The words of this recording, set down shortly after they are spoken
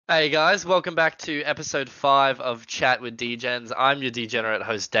Hey guys, welcome back to episode 5 of Chat with Degens. I'm your degenerate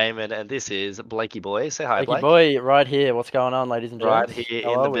host Damon, and this is Blakey Boy. Say hi, Blakey Blake. boy, right here. What's going on, ladies and Right gents? here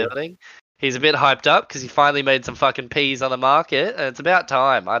How in the are we? building. He's a bit hyped up because he finally made some fucking peas on the market, and it's about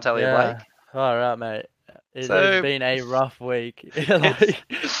time, I tell you, Yeah. Blake. All right, mate. It has So, been a rough week. it's Like, dead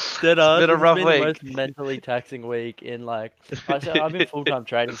it's ass. been a This has rough been the week. most mentally taxing week in I've been full-time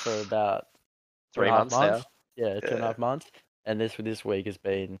trading for about two and Three a half months now. months. Yeah, two and a Yeah. half months. And this week has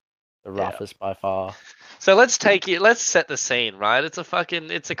been the Yeah. roughest by far. So let's set the scene, right?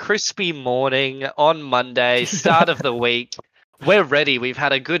 It's a crispy morning on Monday, start of the week. We're ready. We've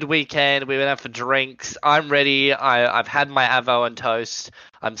had a good weekend. We went out for drinks. I'm ready. I've had my avo and toast.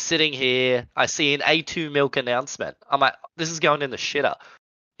 I'm sitting here. I see an A2 milk announcement. I'm like, this is going in the shitter.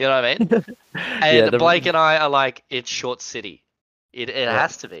 You know what I mean? Yeah, And Blake and I are like, it's Short City. It yeah,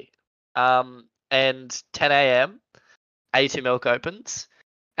 has to be. And 10 a.m. A2 milk opens.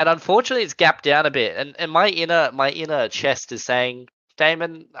 And unfortunately, it's gapped down a bit, and my inner chest is saying,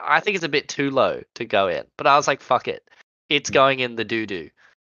 Damon, I think it's a bit too low to go in. But I was like, fuck it, it's going in the doo doo.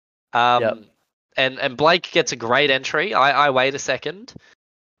 yeah. Um, and Blake gets a great entry. I wait a second,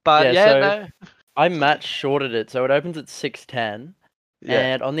 but Yeah, yeah, so no, I match shorted it, so it opens at 610. yeah,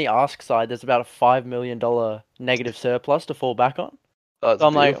 And on the ask side, there's about a $5 million negative surplus to fall back on. oh, So it's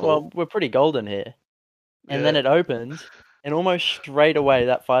I'm like, beautiful. well, we're pretty golden here. And then Yeah, it opens, and almost straight away,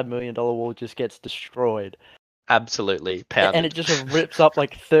 that $5 million wall just gets destroyed. absolutely And it pounded. just rips up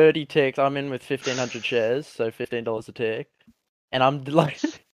like 30 ticks. I'm in with 1,500 shares, so $15 a tick. And I'm like,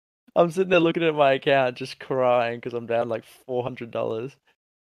 I'm sitting there looking at my account, just crying because I'm down like $400.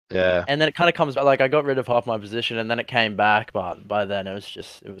 Yeah. And then it kind of comes back. Like I got rid of half my position, and then it came back. But by then, it was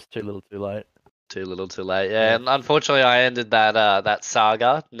too little, too late. Too little, too late. Yeah, Yeah. and unfortunately, I ended that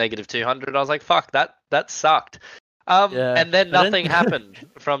saga negative 200. I was like, fuck that sucked. Yeah, And then I don't. nothing happened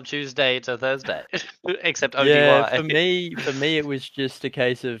from Tuesday to Thursday, except Yeah, ODY. for me, it was just a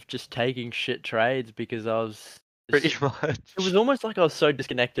case of just taking shit trades because I was Pretty just. It much. was almost like I was so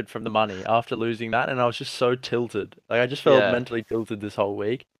disconnected from the money after losing that, and I was just so tilted. Like I just felt Yeah, mentally tilted this whole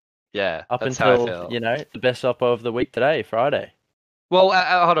week, yeah, up that's how I until feel. the best oppo of the week today, Friday. Well,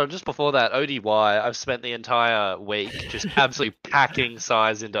 hold on. Just before that, ODY, I've spent the entire week just absolutely packing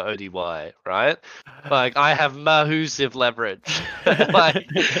size into ODY, right? Like, I have massive leverage. Like,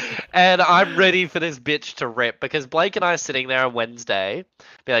 and I'm ready for this bitch to rip because Blake and I are sitting there on Wednesday,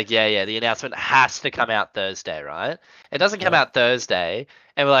 be like, yeah, the announcement has to come out Thursday, right? It doesn't come Yeah, out Thursday,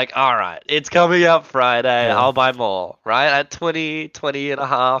 and we're like, all right, it's coming out Friday. yeah, I'll buy more, right? At 20, 20 and a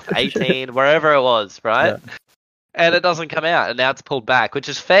half, 18, wherever it was, right? yeah, And it doesn't come out, and now it's pulled back, which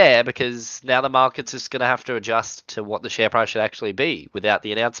is fair because now the market's just going to have to adjust to what the share price should actually be without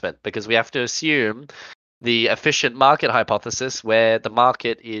the announcement, because we have to assume the efficient market hypothesis where the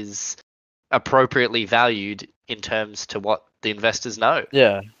market is appropriately valued in terms to what the investors know.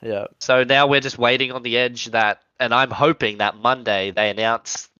 yeah, yeah. So now we're just waiting on the edge that, and I'm hoping that Monday they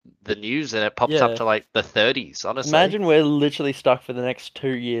announce the news and it pops up Yeah. to like the 30s, honestly. Imagine we're literally stuck for the next 2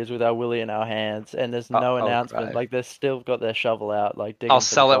 years with our willy in our hands, and there's no I'll announcement. cry. Like they've still got their shovel out, like I'll digging for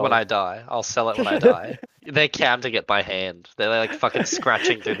the sell it when gold. I die. I'll sell it when I die. They're counting it by hand. They're like fucking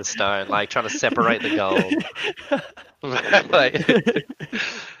scratching through the stone, like trying to separate the gold. Like,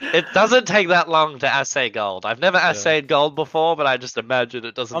 it doesn't take that long to assay gold. I've never Yeah. assayed gold before, but I just imagine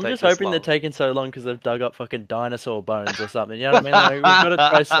it doesn't I'm take just this hoping they're long. taking so long because they've dug up fucking dinosaur bones or something. You know what I mean? Like we've got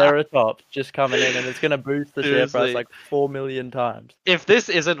a triceratops just coming in, and it's gonna boost the share price Seriously. like 4 million times. If this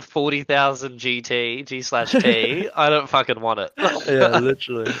isn't 40,000 GT, G slash T, I don't fucking want it. Yeah,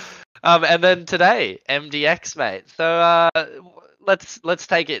 literally. And then today, MDX, mate. So let's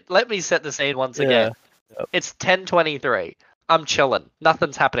take it. Let me set the scene once again. Yeah. Yep. It's 10:23. I'm chilling.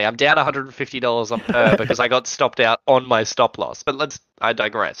 Nothing's happening. I'm down $150 on per because I got stopped out on my stop loss. But I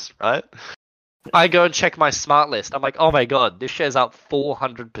digress, right? I go and check my smart list. I'm like, oh my god, this share's up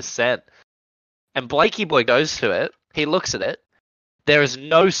 400%. And Blakey boy goes to it. He looks at it. There is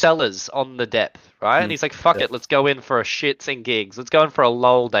no sellers on the depth, right? And Mm. he's like, fuck Yep. it, let's go in for a shits and gigs. Let's go in for a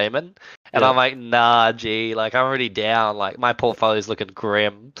lol, Damon. And I'm Yep. like, nah, G, like I'm already down. Like my portfolio's looking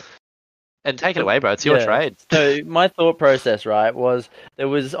grim. And take it So, away, bro. It's your yeah. trade. So my thought process, right, was there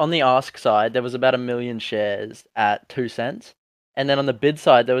was on the ask side, there was about 1 million shares at 2 cents. And then on the bid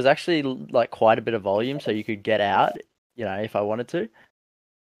side, there was actually like quite a bit of volume, so you could get out, if I wanted to.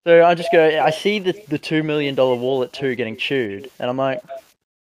 So I just go, I see the $2 million wall at 2 getting chewed, and I'm like,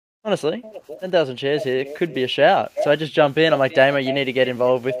 honestly, 10,000 shares here could be a shout. So I just jump in. I'm like, Damo, you need to get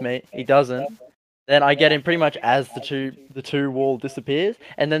involved with me. He doesn't. Then I get in pretty much as the two wall disappears,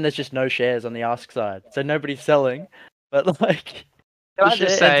 and then there's just no shares on the ask side, so nobody's selling. But like, Can The I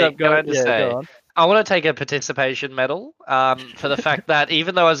just share ends say? up Can I going. just Yeah, go say? on. I want to take a participation medal for the fact that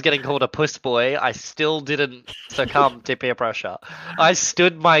even though I was getting called a puss boy, I still didn't succumb to peer pressure. I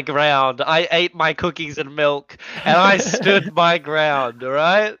stood my ground. I ate my cookies and milk, and I stood my ground. All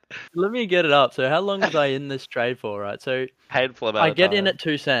right. Let me get it up. So how long was I in this trade for, right? So Painful I amount of get in time. at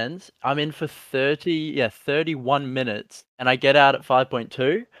 2 cents. I'm in for 31 minutes, and I get out at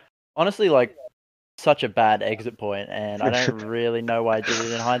 5.2. Honestly, like such a bad exit point, and I don't really know why I did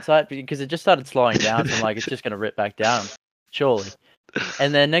it in hindsight because it just started slowing down. So I'm like, it's just gonna rip back down, surely.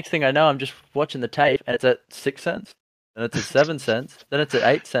 And then next thing I know, I'm just watching the tape, and it's at 6 cents, and it's at 7 cents, then it's at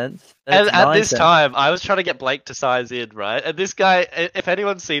 8 cents, then And it's at nine this cents. time, I was trying to get Blake to size in, right? And this guy, if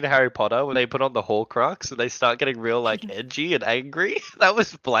anyone's seen Harry Potter, when they put on the Horcrux and they start getting real, like, edgy and angry, that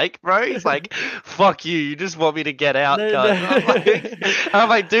was Blake, bro. He's like, fuck you, you just want me to get out, No, cunt. no. I'm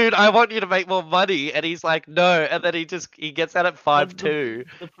like, dude, I want you to make more money. And he's like, no. And then he gets out at But the, 5.2.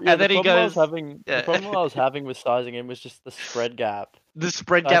 yeah, And the then he problem I was goes, having, the yeah. problem I was having with sizing in was just the spread gap. The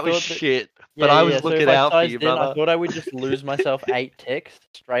spread I gap was thought that, shit, but yeah, I yeah, was yeah. So if looking I out for you, sized in, I brother. thought I would just lose myself 8 ticks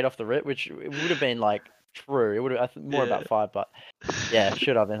straight off the rip, which it would have been like true. It would have more Yeah. about 5, but yeah,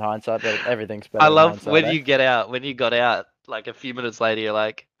 should have in hindsight. But everything's I better in love hindsight, when eh? you get out, when you got out, like a few minutes later, you're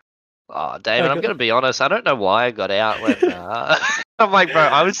like, oh, I David, I'm got, gonna be honest. I don't know why I got out when. I'm like, bro,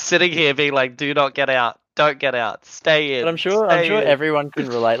 I was sitting here being like, do not get out, don't get out, stay but I'm in, sure, stay in. everyone can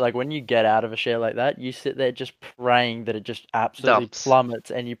relate. Like when you get out of a share like that, you sit there just praying that it just absolutely Dumps, plummets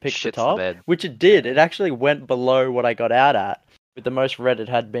and you pick the shits the top, bed. which it did. It actually went below what I got out at with the most red it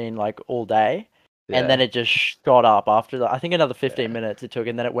had been like all day. And then Yeah. it just shot up after I think another 15 Yeah. minutes it took,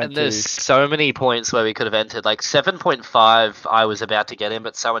 and then it went And there's to so many points where we could have entered. Like 7.5, I was about to get in,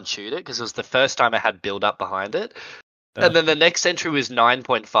 but someone chewed it because it was the first time I had build up behind it. And then the next entry was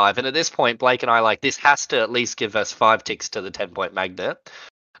 9.5. And at this point, Blake and I like, this has to at least give us 5 ticks to the 10-point magnet.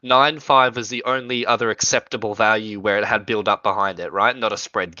 9.5 was the only other acceptable value where it had build up behind it, right? Not a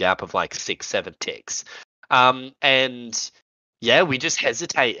spread gap of like 6, 7 ticks. And yeah, we just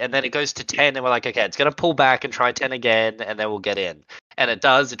hesitate. And then it goes to 10, and we're like, okay, it's going to pull back and try 10 again, and then we'll get in. And it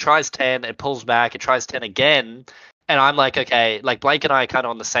does. It tries 10, it pulls back, it tries 10 again. And I'm like, okay, like Blake and I are kind of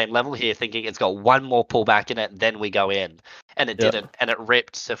on the same level here, thinking it's got one more pullback in it, then we go in. And it yeah. didn't. And it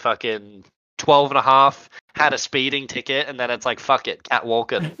ripped to fucking 12 and a half, had a speeding ticket, and then it's like, fuck it, cat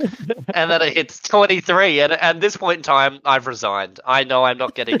walking. And then it hits 23. And at this point in time, I've resigned. I know I'm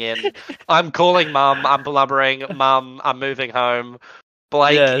not getting in. I'm calling mum. I'm blubbering. Mum, I'm moving home.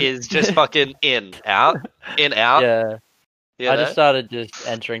 Blake Yeah. is just fucking in, out, in, out. Yeah. You I know? just started just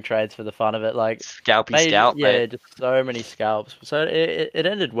entering trades for the fun of it, like Scalpy scalp, yeah, mate. just so many scalps. So it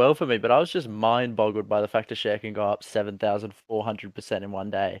ended well for me, but I was just mind boggled by the fact a share can go up 7,400% in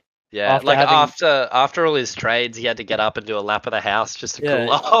one day. Yeah, After like having after all his trades, he had to get up and do a lap of the house just to cool yeah,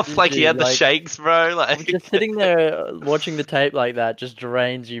 off. Like he literally, had the like shakes, bro. Like just sitting there watching the tape like that just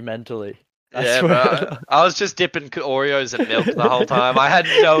drains you mentally. I yeah, bro. swear. I was just dipping Oreos in milk the whole time. I had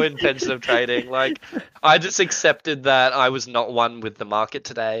no intention of trading. Like, I just accepted that I was not one with the market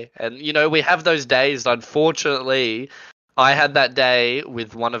today. And, you know, we have those days. Unfortunately, I had that day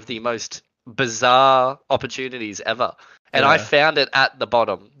with one of the most bizarre opportunities ever. And I Yeah. found it at the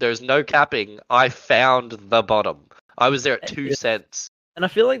bottom. There's no capping. I found the bottom. I was there at 2 Yeah. cents. And I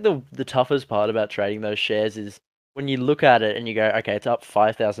feel like the toughest part about trading those shares is when you look at it and you go, okay, it's up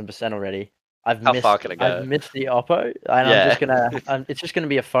 5,000% already. How far can it I've go? missed the Oppo, and Yeah. it's just gonna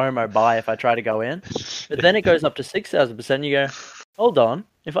be a FOMO buy if I try to go in. But then it goes up to 6,000%. You go, hold on,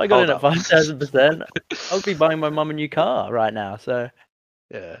 if I got Hold in at up. 5,000%, I would be buying my mum a new car right now. So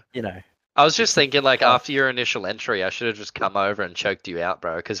Yeah. you know, I was just thinking, like, tough. after your initial entry, I should have just come over and choked you out,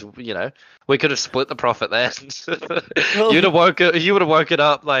 bro. Because you know we could have split the profit then. Well, You would have woken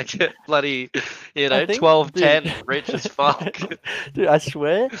up like bloody, you I know, think, 12-10, dude, rich as fuck. dude, I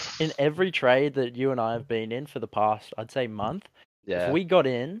swear, in every trade that you and I have been in for the past, I'd say month, if Yeah, we got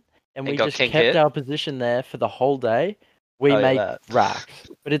in and and we got just kink kept hit. our position there for the whole day, we Oh yeah, make that. racks.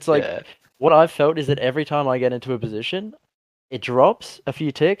 But it's like, Yeah, what I've felt is that every time I get into a position, it drops a few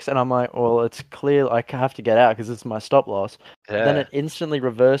ticks, and I'm like, well, it's clear I have to get out because it's my stop loss. But then yeah, it instantly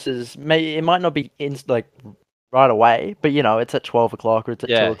reverses. It might not be like right away, but you know, it's at 12 o'clock or it's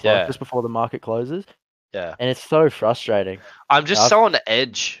at 2 yeah, o'clock yeah, just before the market closes, yeah. and it's so frustrating. I'm just I've, so on the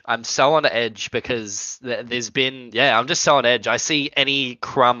edge. I'm so on the edge because there's been, yeah, I'm just so on edge. I see any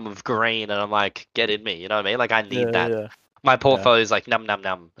crumb of green and I'm like, get in me. You know what I mean? Like I need that. yeah, My yeah, portfolio's like num num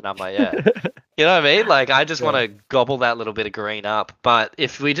num, and I'm like, yeah. You know what I mean? Like, I just want yeah, to gobble that little bit of green up. But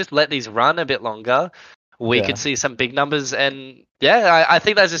if we just let these run a bit longer, we could yeah, see some big numbers. And yeah, I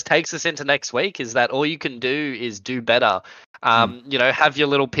think that just takes us into next week is that all you can do is do better. You know, have your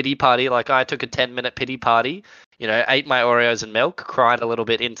little pity party. Like I took a 10-minute pity party. You know, ate my Oreos and milk, cried a little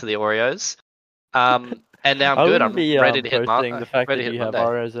bit into the Oreos. And now I'm I good. wouldn't I'm be ready to hit posting the fact ready that to hit you have Monday.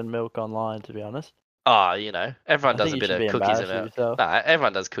 Oreos and milk online, to be honest. Oh, you know, everyone I does think a you bit should of be cookies and embarrassed of milk. yourself. Nah,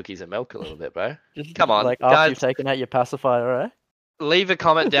 everyone does cookies and milk a little bit, bro. Just Come on, like after you've guys. taken out your pacifier, right? Leave a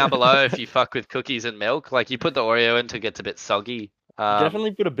comment down below if you fuck with cookies and milk. Like you put the Oreo in to get a bit soggy. You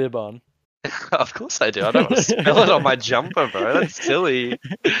definitely put a bib on. Of course I do. I don't want to spill it on my jumper, bro. That's silly.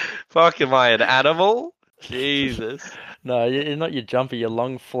 Fuck, am I an animal? Jesus. No, you're not your jumper, your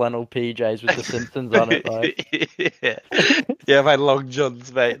long flannel PJs with the Simpsons on it, like. Yeah. Yeah, my long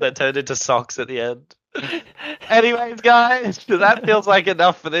johns, mate. That turned into socks at the end. Anyways, guys, that feels like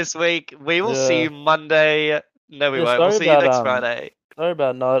enough for this week. We will see Yeah. you Monday. No, we Yeah, won't. We'll see you next Friday. sorry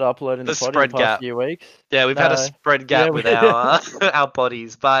about not uploading The the pod in the spread past gap. few weeks. Yeah, we've had a No. spread Yeah, gap with our our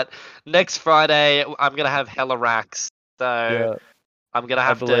bodies, but next Friday I'm gonna have hella racks, so Yeah, I'm gonna I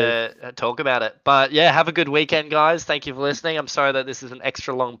have believe. to talk about it. But yeah, have a good weekend, guys. Thank you for listening. I'm sorry that this is an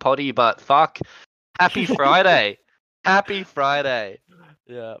extra long potty, but fuck, happy Friday, happy Friday.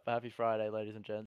 Yeah, happy Friday, ladies and gents.